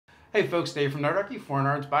Hey folks, Dave from Nerdarchy, for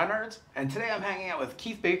Nerds by Nerds, and today I'm hanging out with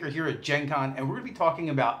Keith Baker here at GenCon, and we're going to be talking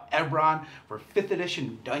about Eberron for 5th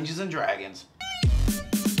edition Dungeons & Dragons.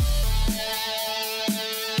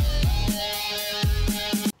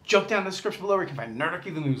 Jump down in the description below where you can find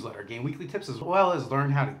Nerdarchy the newsletter, gain weekly tips, as well as learn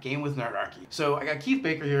how to game with Nerdarchy. So I got Keith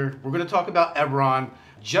Baker here. We're going to talk about Eberron,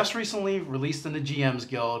 just recently released in the GM's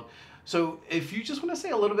Guild. So if you just want to say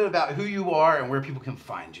a little bit about who you are and where people can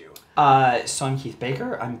find you. So I'm Keith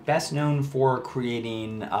Baker. I'm best known for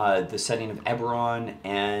creating the setting of Eberron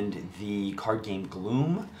and the card game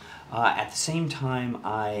Gloom. At the same time,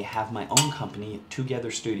 I have my own company, Together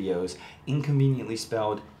Studios, inconveniently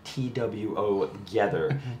spelled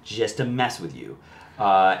TWO-gether, just to mess with you.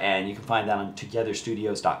 And you can find that on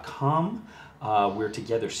togetherstudios.com. We're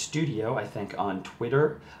Together Studio, I think, on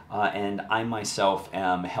Twitter, and I myself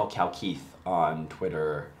am Hellcow Keith on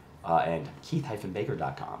Twitter, and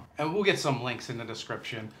keith-baker.com. And we'll get some links in the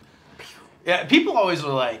description. Yeah, people always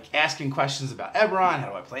are like asking questions about Eberron, how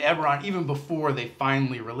do I play Eberron, even before they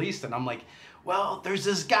finally released it. And I'm like, well, there's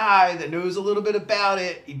this guy that knows a little bit about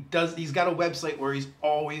it. He's got a website where he's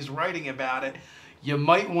always writing about it. You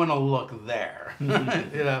might want to look there. You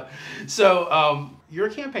know. So your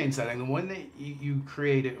campaign setting, the one that you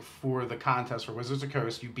created for the contest for Wizards of the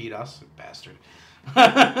Coast, you beat us, bastard.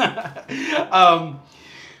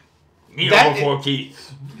 Before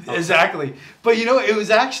Keith. Exactly. But you know, it was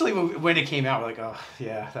actually when it came out, we're like, oh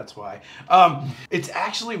yeah, that's why. It's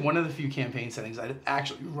actually one of the few campaign settings I've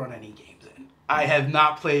actually run any games in. I have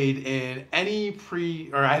not played in any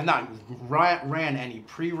I have not ran any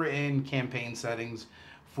pre-written campaign settings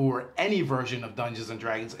for any version of Dungeons and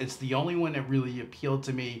Dragons. It's the only one that really appealed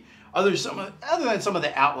to me, other than some of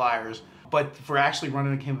the outliers. But for actually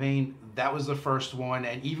running a campaign, that was the first one.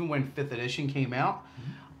 And even when 5th edition came out,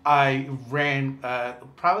 I ran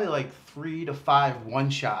probably like 3 to 5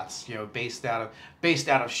 one-shots, you know, based out of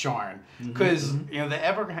Sharn, because you know the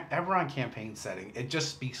Eberron campaign setting, it just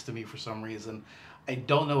speaks to me for some reason. I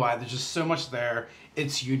don't know why. There's just so much there.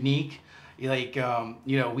 It's unique. Like you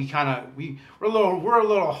know, we're a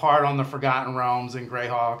little hard on the Forgotten Realms and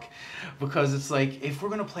Greyhawk, because it's like if we're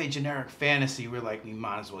gonna play generic fantasy, we're like we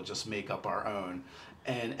might as well just make up our own.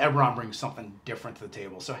 And Eberron brings something different to the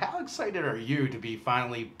table. So how excited are you to be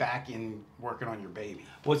finally back in working on your baby?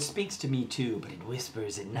 Well, it speaks to me too, but it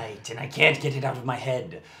whispers at night, and I can't get it out of my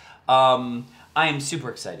head. I am super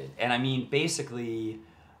excited. And I mean, basically,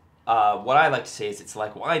 what I like to say is it's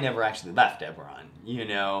like, well, I never actually left Eberron, you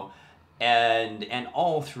know? And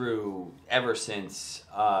all through, ever since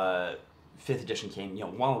 5th edition came, you know,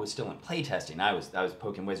 while I was still in playtesting, I was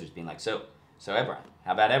poking Wizards being like, so Eberron,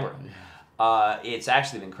 how about Eberron? It's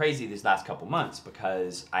actually been crazy these last couple months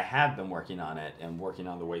because I have been working on it and working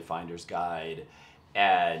on the Wayfinder's Guide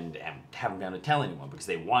and haven't been able to tell anyone because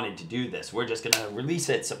they wanted to do this. We're just going to release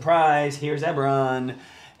it. Surprise, here's Eberron.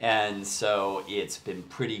 And so it's been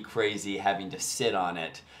pretty crazy having to sit on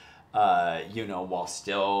it, you know, while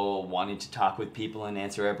still wanting to talk with people and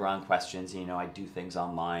answer Eberron questions. You know, I do things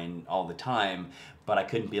online all the time, but I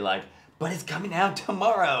couldn't be like, but it's coming out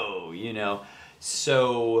tomorrow, you know.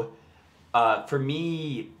 So for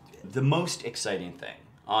me, the most exciting thing,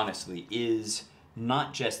 honestly, is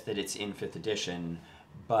not just that it's in 5th edition,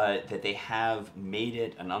 but that they have made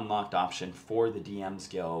it an unlocked option for the DM's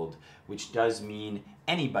Guild, which does mean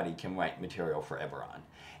anybody can write material for Eberron.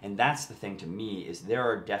 And that's the thing to me, is there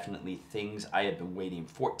are definitely things I have been waiting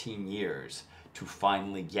 14 years to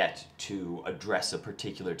finally get to address a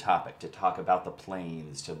particular topic, to talk about the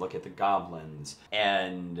planes, to look at the goblins,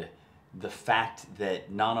 and the fact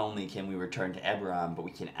that not only can we return to Eberron, but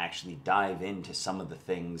we can actually dive into some of the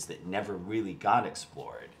things that never really got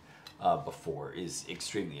explored before is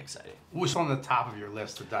extremely exciting. What's on the top of your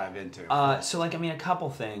list to dive into? So, like, I mean, a couple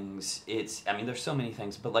things. I mean, there's so many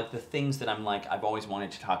things, but, like, the things that I'm like, I've always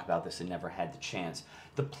wanted to talk about this and never had the chance.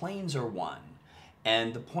 The planes are one.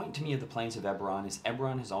 And the point to me of the planes of Eberron is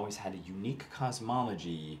Eberron has always had a unique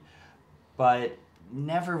cosmology, but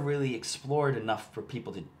never really explored enough for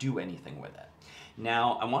people to do anything with it.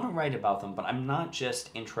 Now, I want to write about them, but I'm not just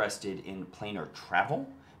interested in planar travel,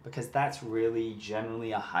 because that's really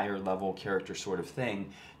generally a higher level character sort of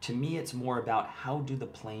thing. To me, it's more about how do the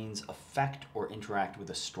planes affect or interact with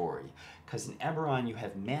a story. Because in Eberron, you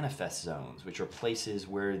have manifest zones, which are places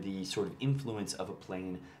where the sort of influence of a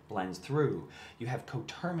plane blends through. You have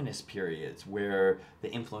coterminous periods where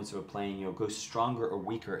the influence of a plane, you know, goes stronger or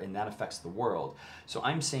weaker, and that affects the world. So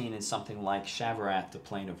I'm saying in something like Shavarath, the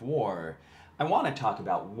Plane of War, I want to talk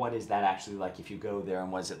about what is that actually like if you go there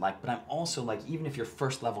and what is it like, but I'm also like, even if you're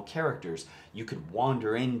first level characters, you could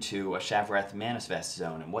wander into a Shavarath Manifest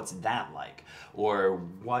zone, and what's that like? Or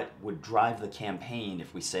what would drive the campaign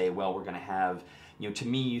if we say, well, we're going to have, you know, to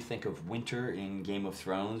me, you think of winter in Game of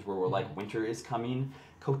Thrones, where we're like, winter is coming.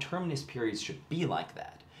 Coterminous periods should be like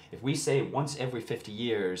that. If we say once every 50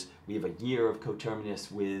 years, we have a year of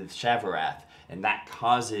coterminous with Shavarath, and that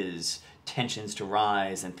causes tensions to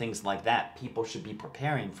rise and things like that, people should be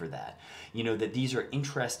preparing for that. You know, that these are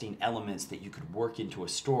interesting elements that you could work into a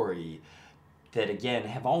story that, again,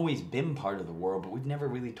 have always been part of the world, but we've never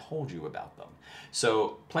really told you about them.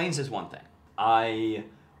 So, planes is one thing. I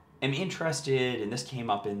am interested, and this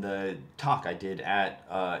came up in the talk I did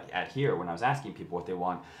at here when I was asking people what they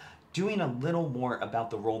want, doing a little more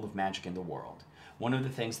about the role of magic in the world. One of the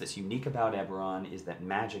things that's unique about Eberron is that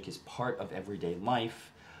magic is part of everyday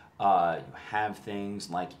life. You have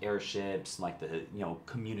things like airships, like the, you know,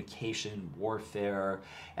 communication, warfare,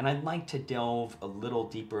 and I'd like to delve a little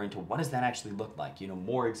deeper into what does that actually look like. You know,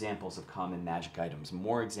 more examples of common magic items,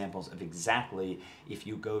 more examples of exactly if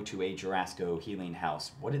you go to a Jurassico healing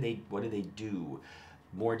house, what do they do?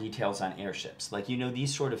 More details on airships, like, you know,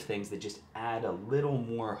 these sort of things that just add a little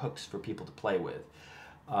more hooks for people to play with.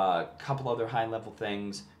 A couple other high-level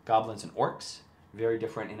things: goblins and orcs. Very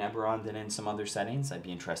different in Eberron than in some other settings. I'd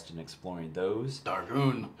be interested in exploring those.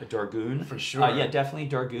 Dargoon. Dargoon. For sure. Yeah, definitely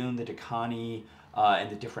Dargoon, the Dakani, and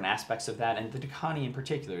the different aspects of that. And the Dakani in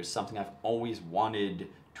particular is something I've always wanted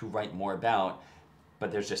to write more about,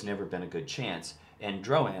 but there's just never been a good chance. And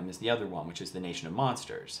Droam is the other one, which is the Nation of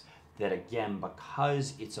Monsters. That, again,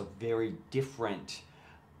 because it's a very different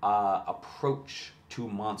approach to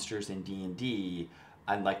monsters in D&D,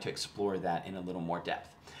 I'd like to explore that in a little more depth.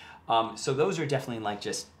 So those are definitely like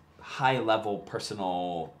just high-level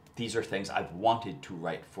personal, these are things I've wanted to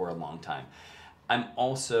write for a long time.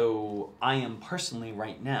 I am personally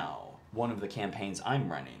right now, one of the campaigns I'm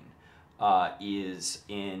running is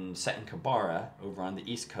set in Kabara over on the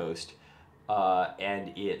East Coast,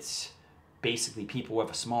 and it's basically people who have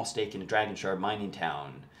a small stake in a Dragon Shard mining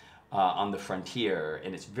town on the frontier,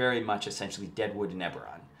 and it's very much essentially Deadwood and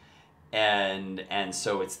Eberron. And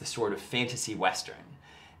so it's the sort of fantasy western.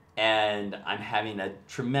 And I'm having a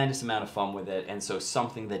tremendous amount of fun with it, and so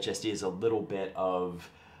something that just is a little bit of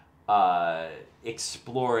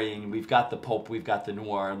exploring. We've got the pulp, we've got the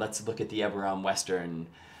noir, let's look at the Eberron western,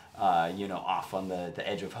 you know, off on the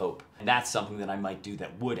edge of hope. And that's something that I might do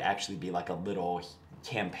that would actually be like a little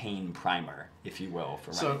campaign primer, if you will,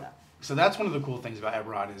 for running that. So that's one of the cool things about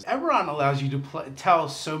Eberron is Eberron allows you to tell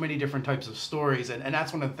so many different types of stories, and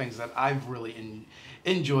that's one of the things that I've really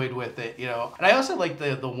enjoyed with it, you know. And I also like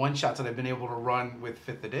the one-shots that I've been able to run with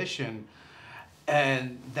 5th edition,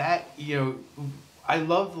 and that, you know, I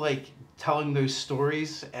love like telling those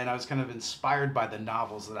stories, and I was kind of inspired by the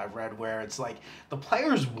novels that I've read where it's like the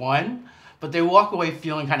players won, but they walk away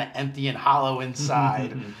feeling kind of empty and hollow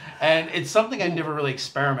inside. And it's something I never really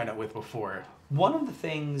experimented with before. One of the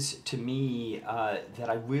things to me that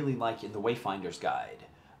I really like in the Wayfinder's Guide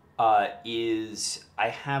is I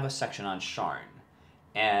have a section on Sharn.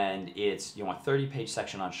 And it's, you know, a 30-page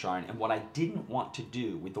section on Sharn. And what I didn't want to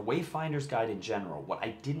do with the Wayfinder's Guide in general, what I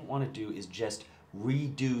didn't want to do is just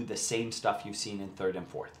redo the same stuff you've seen in 3rd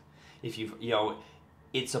and 4th. If you've, you know,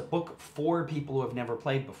 it's a book for people who have never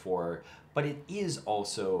played before, but it is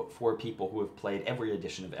also for people who have played every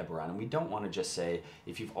edition of Eberron. And we don't want to just say,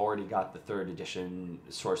 if you've already got the 3rd edition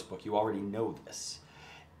source book, you already know this.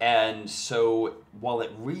 And so while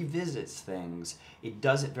it revisits things, it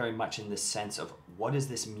does it very much in the sense of, what does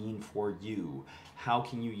this mean for you? How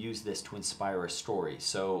can you use this to inspire a story?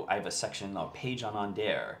 So I have a section, a page on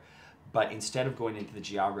Onder, but instead of going into the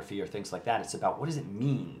geography or things like that, it's about what does it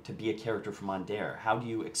mean to be a character from Onder? How do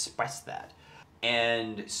you express that?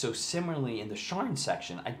 And so similarly in the Sharn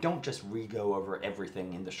section, I don't just re-go over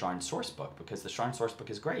everything in the Sharn source book, because the Sharn source book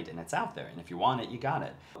is great and it's out there, and if you want it, you got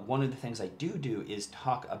it. One of the things I do is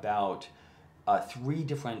talk about 3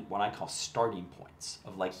 different, what I call starting points,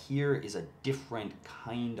 of like, here is a different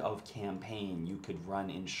kind of campaign you could run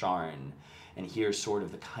in Sharn, and here's sort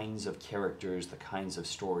of the kinds of characters, the kinds of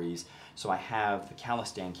stories. So I have the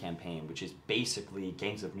Khalistan campaign, which is basically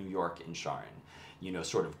Gangs of New York in Sharn. You know,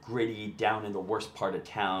 sort of gritty, down in the worst part of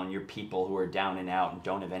town, your people who are down and out and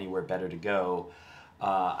don't have anywhere better to go.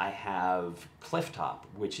 I have Clifftop,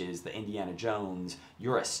 which is the Indiana Jones.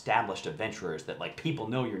 You're established adventurers that, like, people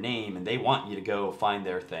know your name and they want you to go find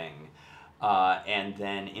their thing. And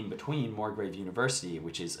then in between, Morgrave University,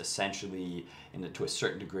 which is essentially, to a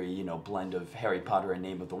certain degree, blend of Harry Potter and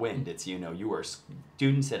Name of the Wind. It's, you are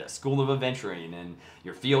students at a school of adventuring, and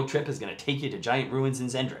your field trip is going to take you to giant ruins in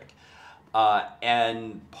Zendrick.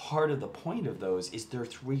 And part of the point of those is they're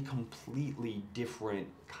 3 completely different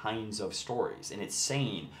kinds of stories. And it's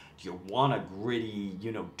saying, do you want a gritty,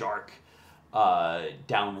 dark,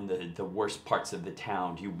 down in the worst parts of the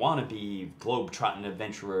town? Do you want to be globe-trotting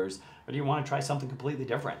adventurers? Or do you want to try something completely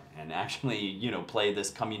different and actually, play this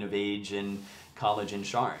coming of age in college in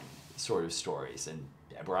Sharn sort of stories? And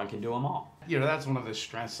Eberron can do them all. That's one of the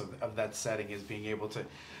strengths of that setting, is being able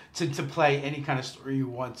to play any kind of story you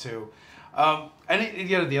want to.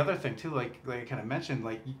 The other thing too, like I kind of mentioned,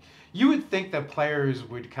 like you would think that players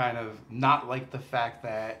would kind of not like the fact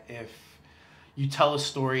that if you tell a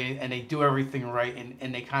story and they do everything right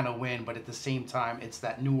and they kind of win, but at the same time it's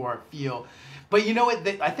that noir feel. But you know what?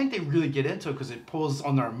 I think they really get into it because it pulls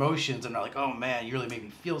on their emotions, and they're like, oh man, you really made me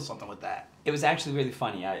feel something with that. It was actually really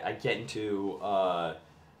funny. I get into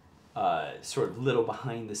sort of little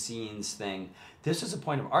behind the scenes thing. This is a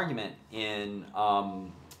point of argument in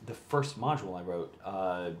the first module I wrote,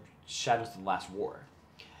 Shadows of the Last War,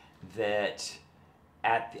 that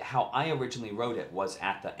how I originally wrote it was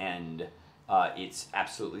at the end, it's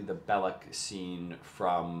absolutely the Belloc scene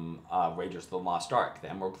from Raiders of the Lost Ark. The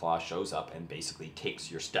Emerald Claw shows up and basically takes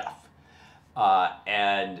your stuff.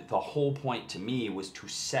 And the whole point to me was to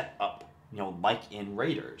set up, like in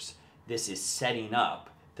Raiders, this is setting up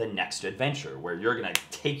the next adventure where you're going to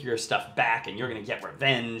take your stuff back and you're going to get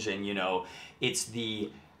revenge, and it's the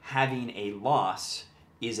having a loss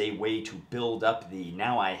is a way to build up the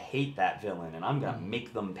now I hate that villain and I'm going to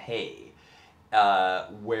make them pay.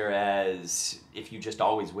 Whereas if you just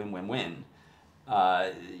always win,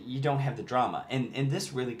 you don't have the drama. And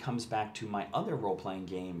this really comes back to my other role-playing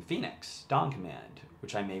game, Phoenix, Dawn Command,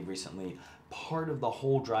 which I made recently. Part of the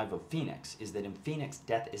whole drive of Phoenix is that in Phoenix,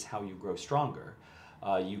 death is how you grow stronger.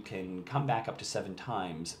 You can come back up to 7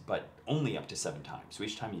 times, but only up to 7 times. So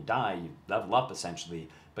each time you die, you level up essentially,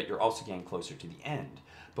 but you're also getting closer to the end.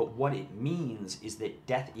 But what it means is that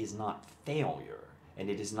death is not failure, and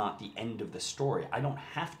it is not the end of the story. I don't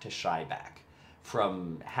have to shy back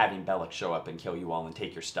from having Belloc show up and kill you all and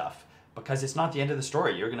take your stuff, because it's not the end of the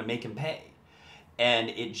story. You're going to make him pay. And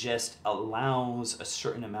it just allows a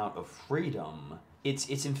certain amount of freedom. It's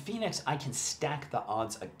in Phoenix, I can stack the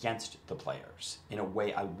odds against the players in a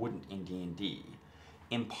way I wouldn't in D&D.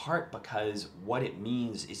 In part because what it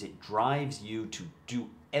means is it drives you to do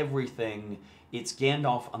everything. It's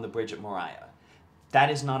Gandalf on the bridge at Moria.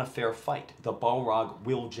 That is not a fair fight. The Balrog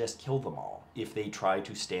will just kill them all if they try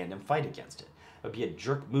to stand and fight against it. It would be a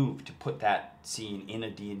jerk move to put that scene in a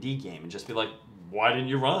D&D game and just be like, why didn't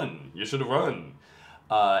you run? You should have run.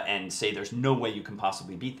 And say there's no way you can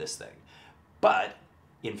possibly beat this thing. But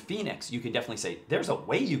in Phoenix, you can definitely say, there's a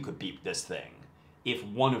way you could beat this thing if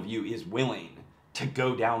one of you is willing to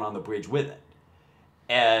go down on the bridge with it.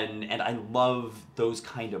 And I love those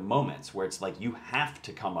kind of moments where it's like you have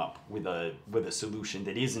to come up with a solution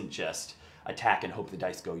that isn't just attack and hope the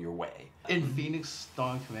dice go your way. In Phoenix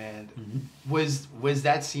Dawn Command, was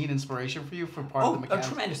that scene inspiration for you for part of the mechanics?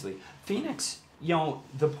 Tremendously. Phoenix,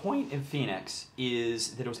 the point in Phoenix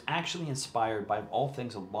is that it was actually inspired by, of all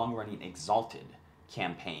things, a long-running Exalted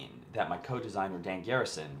campaign that my co-designer Dan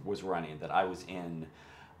Garrison was running, that I was in.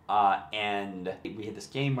 And we had this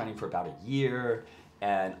game running for about a year,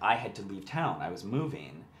 and I had to leave town. I was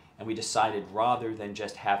moving, and we decided rather than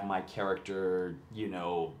just have my character, be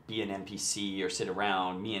an NPC or sit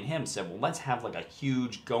around, me and him said, well, let's have like a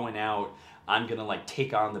huge going out, I'm gonna like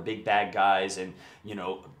take on the big bad guys and,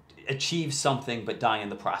 achieve something but die in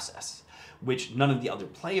the process. Which none of the other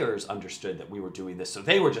players understood that we were doing this. So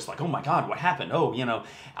they were just like, oh my God, what happened? Oh,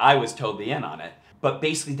 I was totally in on it. But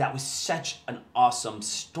basically that was such an awesome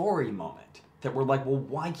story moment that we're like, well,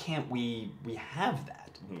 why can't we have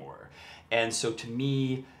that more? And so to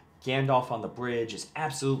me, Gandalf on the bridge is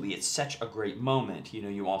absolutely, it's such a great moment.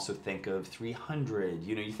 You also think of 300,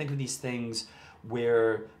 you think of these things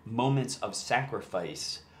where moments of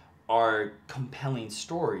sacrifice are compelling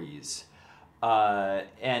stories.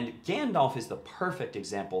 And Gandalf is the perfect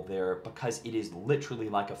example there because it is literally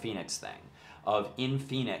like a Phoenix thing. In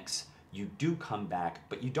Phoenix, you do come back,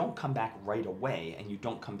 but you don't come back right away, and you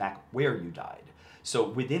don't come back where you died. So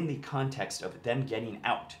within the context of them getting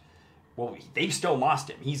out, well, they've still lost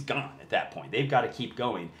him. He's gone at that point. They've got to keep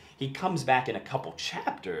going. He comes back in a couple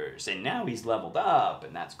chapters, and now he's leveled up,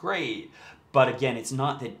 and that's great. But again, it's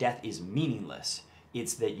not that death is meaningless.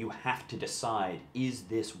 It's that you have to decide, is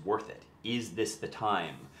this worth it? Is this the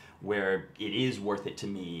time where it is worth it to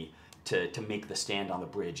me to make the stand on the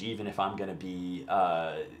bridge, even if I'm going to be,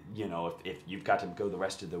 if you've got to go the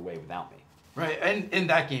rest of the way without me. Right, and in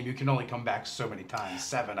that game, you can only come back so many times,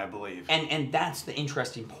 7, I believe. And that's the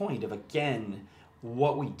interesting point of, again,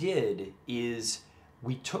 what we did is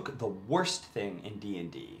we took the worst thing in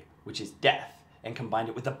D&D, which is death, and combined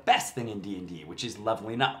it with the best thing in D&D, which is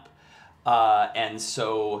leveling up. And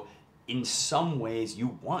so, in some ways,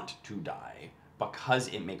 you want to die because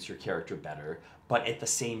it makes your character better, but at the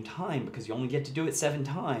same time, because you only get to do it 7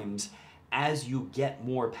 times, as you get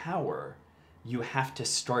more power, you have to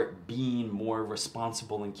start being more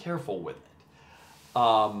responsible and careful with it.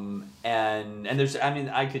 And there's, I mean,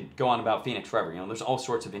 I could go on about Phoenix forever, there's all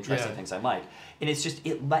sorts of interesting things I like. And it's just,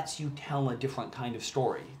 it lets you tell a different kind of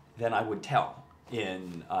story than I would tell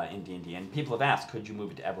in D&D. And people have asked, could you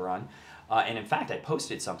move it to Eberron? And in fact, I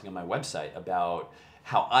posted something on my website about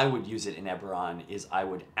how I would use it in Eberron is I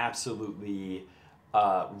would absolutely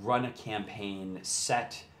run a campaign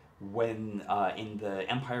set when in the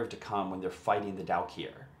Empire of Deccan when they're fighting the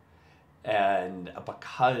Dalkir. And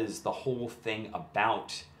because the whole thing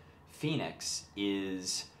about Phoenix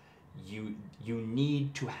is you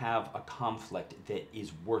need to have a conflict that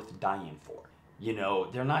is worth dying for.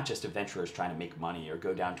 They're not just adventurers trying to make money or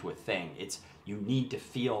go down to a thing. It's you need to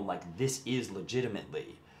feel like this is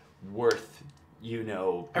legitimately worth,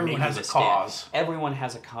 everyone has a cause. Everyone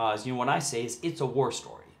has a cause. What I say is it's a war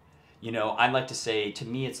story. I like to say, to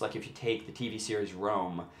me, it's like if you take the TV series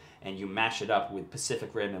Rome and you mash it up with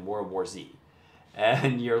Pacific Rim and World War Z.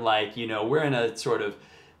 And you're like, we're in a sort of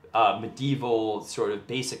medieval sort of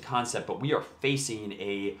basic concept, but we are facing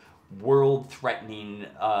a world-threatening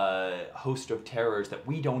host of terrors that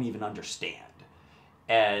we don't even understand.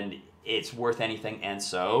 And it's worth anything. And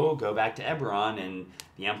so go back to Eberron and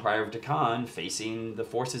the Empire of Deccan facing the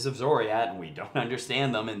forces of Zoriat, and we don't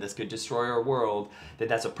understand them, and this could destroy our world.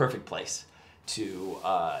 That's a perfect place to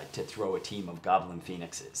throw a team of goblin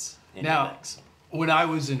phoenixes in the mix. When I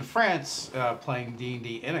was in France playing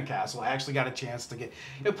D&D in a castle, I actually got a chance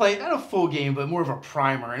to play not a full game, but more of a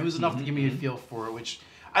primer, and it was enough to give me a feel for it, which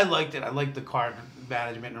I liked it. I liked the card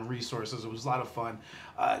management and resources. It was a lot of fun.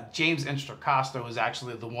 James Enstracosta was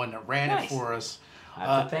actually the one that ran it for us. I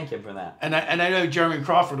have to thank him for that. And I know Jeremy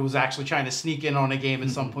Crawford was actually trying to sneak in on a game at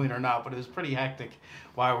some point or not, but it was pretty hectic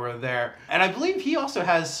while we were there. And I believe he also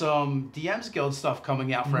has some DM's Guild stuff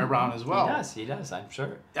coming out for Eberron as well. He does, I'm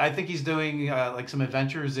sure. I think he's doing like some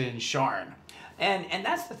adventures in Sharn. And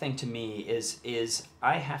that's the thing to me is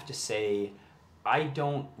I have to say,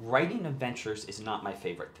 writing adventures is not my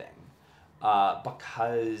favorite thing.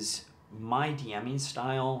 Because my DMing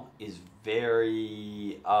style is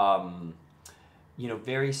very,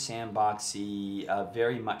 very sandboxy,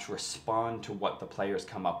 very much respond to what the players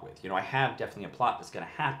come up with. I have definitely a plot that's going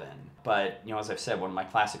to happen, but, as I've said, one of my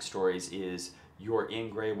classic stories is you're in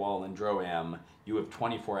Greywall and Droam, you have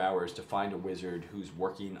 24 hours to find a wizard who's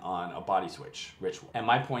working on a body switch ritual. And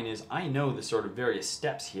my point is, I know the sort of various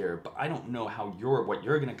steps here, but I don't know what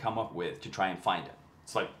you're going to come up with to try and find it.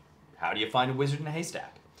 It's like, how do you find a wizard in a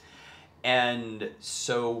haystack? And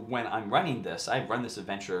so when I'm running this, I've run this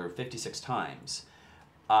adventure 56 times,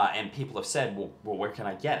 and people have said, well, where can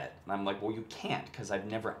I get it? And I'm like, well, you can't, because I've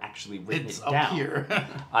never actually written it down. It's up here.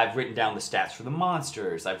 I've written down the stats for the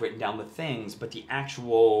monsters, I've written down the things, but the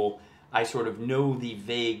actual, I sort of know the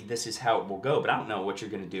vague, this is how it will go, but I don't know what you're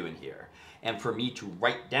going to do in here. And for me to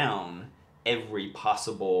write down every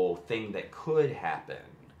possible thing that could happen,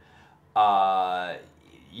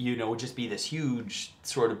 would just be this huge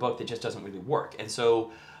sort of book that just doesn't really work. And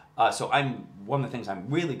so one of the things I'm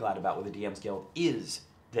really glad about with the DM's Guild is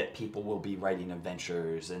that people will be writing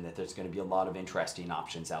adventures and that there's going to be a lot of interesting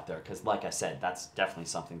options out there. Because like I said, that's definitely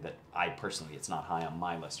something that I personally, it's not high on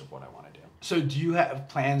my list of what I want to do. So do you have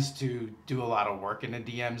plans to do a lot of work in the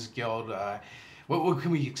DM's Guild? What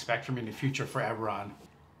can we expect from you in the future for Eberron?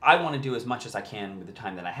 I want to do as much as I can with the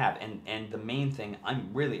time that I have. And the main thing,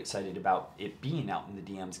 I'm really excited about it being out in the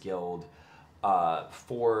DM's Guild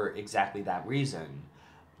for exactly that reason.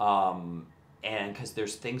 And because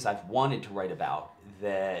there's things I've wanted to write about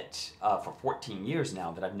that for 14 years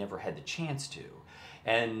now that I've never had the chance to.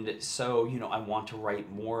 And so, I want to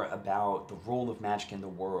write more about the role of magic in the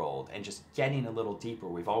world and just getting a little deeper.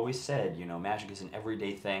 We've always said, magic is an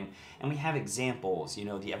everyday thing. And we have examples,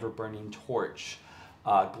 the ever-burning torch,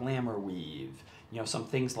 glamour weave, some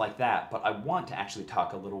things like that. But I want to actually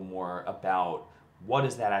talk a little more about what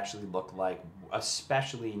does that actually look like,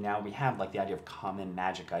 especially now we have like the idea of common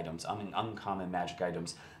magic items, uncommon magic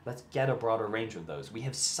items. Let's get a broader range of those. We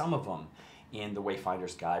have some of them in the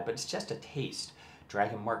Wayfinder's Guide, but it's just a taste.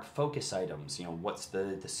 Dragon Mark focus items, what's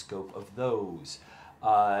the scope of those?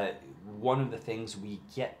 One of the things we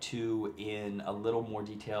get to in a little more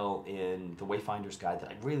detail in the Wayfinder's Guide that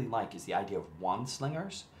I really like is the idea of wand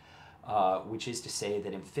slingers, which is to say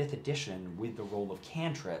that in 5th edition, with the role of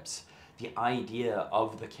cantrips, the idea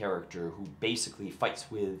of the character who basically fights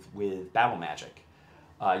with battle magic.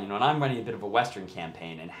 And I'm running a bit of a Western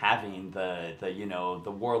campaign, and having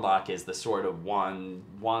the warlock as the sort of wand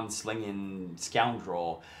slinging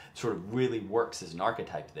scoundrel sort of really works as an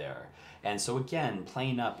archetype there. And so again,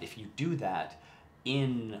 playing up, if you do that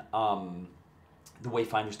in the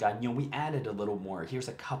Wayfinder's Guide, we added a little more. Here's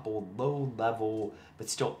a couple low level but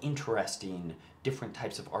still interesting different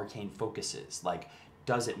types of arcane focuses, like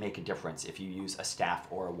does it make a difference if you use a staff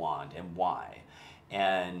or a wand, and why?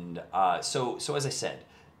 And so as I said,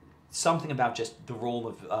 something about just the role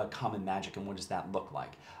of common magic and what does that look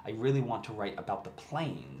like. I really want to write about the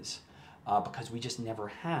planes because we just never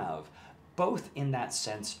have, both in that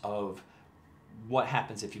sense of what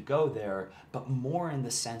happens if you go there, but more in the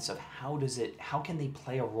sense of how can they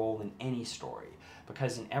play a role in any story?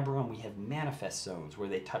 Because in Eberron we have manifest zones where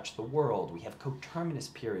they touch the world, we have coterminous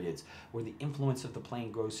periods where the influence of the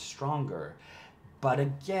plane grows stronger. But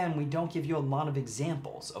again, we don't give you a lot of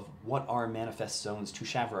examples of what are manifest zones to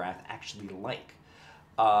Shavarath actually like.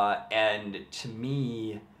 And to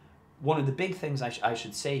me, one of the big things I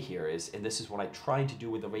should say here is, and this is what I tried to do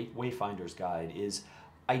with the Wayfinder's Guide, is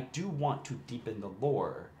I do want to deepen the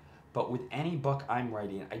lore, but with any book I'm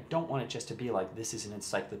writing, I don't want it just to be like, this is an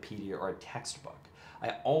encyclopedia or a textbook.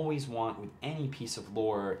 I always want, with any piece of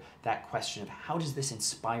lore, that question of how does this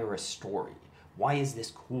inspire a story? Why is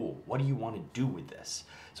this cool? What do you want to do with this?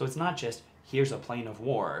 So it's not just, here's a plane of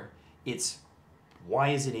war. It's, why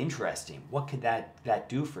is it interesting? What could that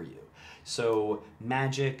do for you? So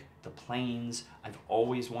magic, the planes, I've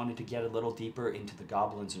always wanted to get a little deeper into the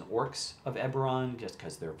goblins and orcs of Eberron, just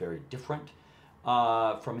because they're very different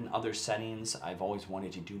from in other settings. I've always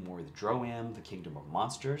wanted to do more with Droam, the Kingdom of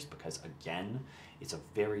Monsters, because again, it's a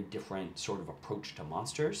very different sort of approach to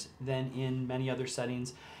monsters than in many other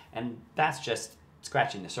settings. And that's just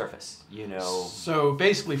scratching the surface, So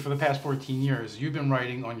basically, for the past 14 years, you've been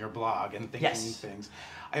writing on your blog and thinking things.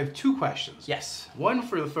 I have 2 questions. Yes. One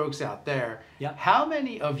for the folks out there. Yep. How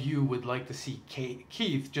many of you would like to see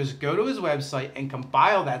Keith just go to his website and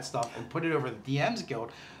compile that stuff and put it over the DMs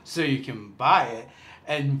Guild so you can buy it?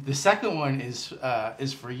 And the second one is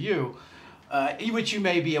for you, which you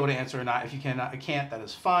may be able to answer or not. If you can't, that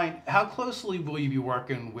is fine. How closely will you be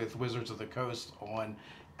working with Wizards of the Coast on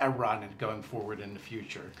Eberron and going forward in the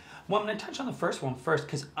future? Well, I'm going to touch on the first one first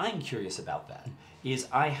because I'm curious about that. Is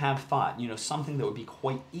I have thought, something that would be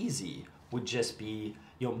quite easy would just be,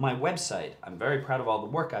 my website. I'm very proud of all the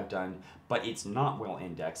work I've done, but it's not well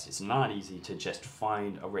indexed. It's not easy to just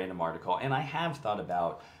find a random article. And I have thought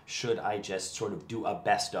about, should I just sort of do a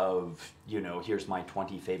best of, here's my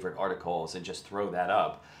 20 favorite articles and just throw that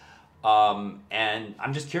up. And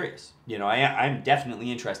I'm just curious. I'm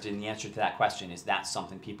definitely interested in the answer to that question. Is that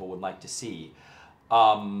something people would like to see?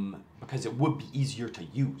 Because it would be easier to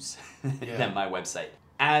use than my website.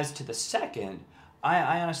 As to the second,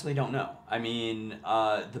 I honestly don't know. I mean,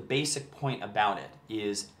 the basic point about it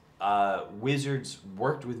is Wizards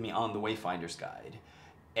worked with me on the Wayfinder's Guide,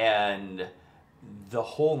 and the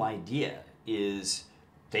whole idea is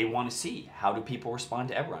they want to see, how do people respond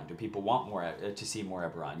to Eberron? Do people want to see more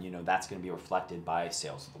Eberron? That's going to be reflected by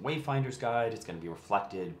sales of the Wayfinder's Guide. It's going to be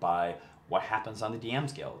reflected by what happens on the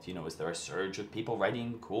DM's Guild. Is there a surge of people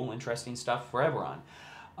writing cool, interesting stuff for Eberron?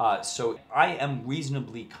 So I am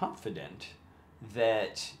reasonably confident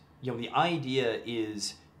that, the idea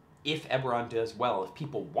is if Eberron does well, if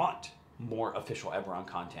people want more official Eberron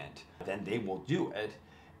content, then they will do it.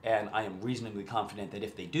 And I am reasonably confident that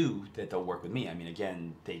if they do, that they'll work with me. I mean,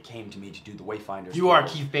 again, they came to me to do the Wayfinders. You are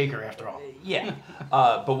Keith Baker, after all. Yeah.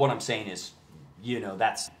 But what I'm saying is,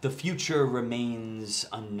 that's the future remains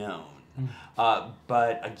unknown.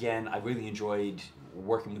 But again, I really enjoyed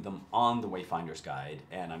working with them on the Wayfinder's Guide,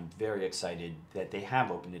 and I'm very excited that they have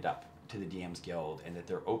opened it up to the DM's Guild and that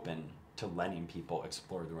they're open to letting people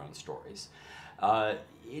explore their own stories. It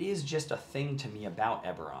is just a thing to me about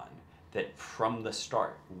Eberron that from the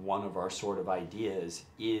start, one of our sort of ideas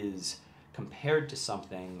is compared to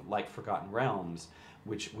something like Forgotten Realms,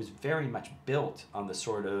 which was very much built on the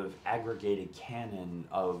sort of aggregated canon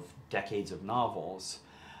of decades of novels,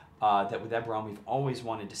 that with Eberron we've always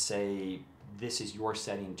wanted to say, this is your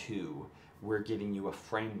setting too. We're giving you a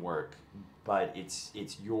framework, but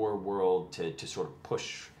it's your world to sort of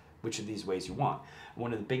push which of these ways you want.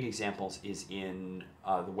 One of the big examples is in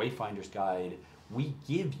the Wayfinder's Guide. We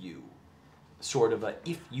give you sort of a,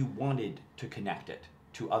 if you wanted to connect it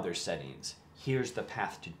to other settings, here's the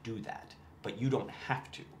path to do that. But you don't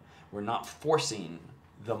have to. We're not forcing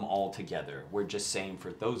them all together. We're just saying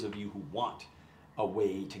for those of you who want a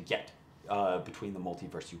way to get between the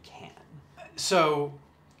multiverse, you can. So,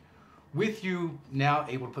 with you now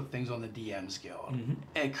able to put things on the DM's Guild,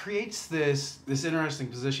 it creates this interesting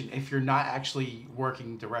position. If you're not actually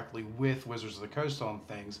working directly with Wizards of the Coast on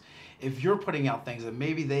things, if you're putting out things that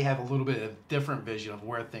maybe they have a little bit of different vision of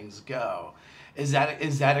where things go, is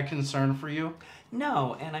that a concern for you?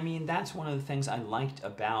 No, and I mean that's one of the things I liked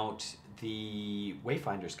about the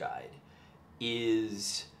Wayfinder's Guide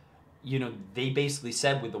is, you know, they basically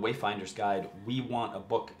said with the Wayfinder's Guide, we want a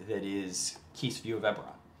book that is Keith's view of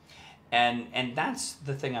Eberron. And that's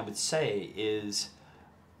the thing I would say is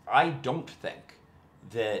I don't think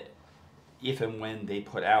that if and when they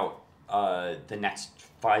put out the next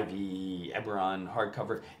 5e Eberron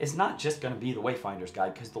hardcover, it's not just going to be the Wayfinder's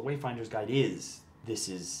Guide, because the Wayfinder's Guide is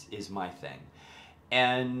my thing.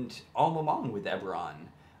 And all along with Eberron,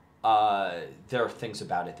 there are things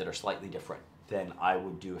about it that are slightly different than I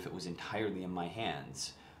would do if it was entirely in my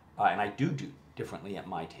hands. And I do differently at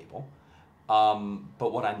my table.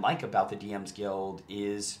 But what I like about the DM's Guild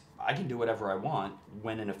is I can do whatever I want.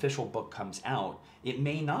 When an official book comes out, it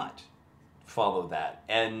may not follow that.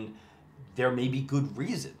 And there may be good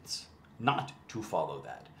reasons not to follow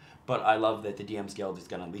that. But I love that the DM's Guild is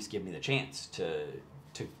going to at least give me the chance to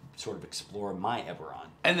sort of explore my Eberron.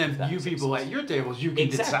 And then you people at your tables, you can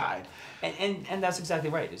decide. And that's exactly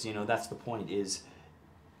right. Is, you know, that's the point is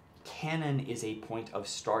canon is a point of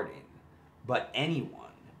starting. But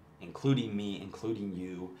anyone, including me, including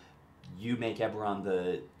you make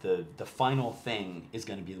Eberron the final thing is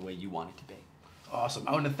going to be the way you want it to be. Awesome.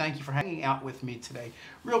 I want to thank you for hanging out with me today.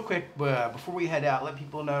 Real quick, before we head out, let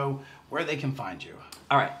people know where they can find you.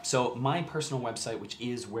 All right. So my personal website, which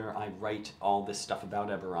is where I write all this stuff about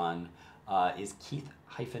Eberron, is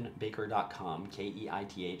keith-baker.com,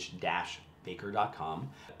 Keith-baker.com.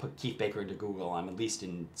 Put Keith Baker into Google. I'm at least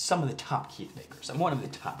in some of the top Keith Bakers. I'm one of the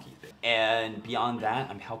top Keith Bakers. And beyond that,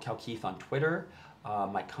 I'm Hellcow Keith on Twitter.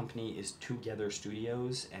 My company is Together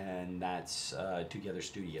Studios, and that's Together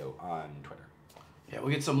Studio on Twitter. Yeah,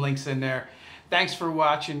 we'll get some links in there. Thanks for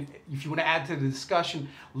watching. If you want to add to the discussion,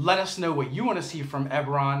 let us know what you want to see from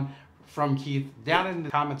Eberron, from Keith, down in the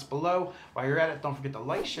comments below. While you're at it, don't forget to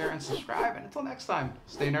like, share, and subscribe. And until next time,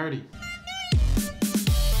 stay nerdy.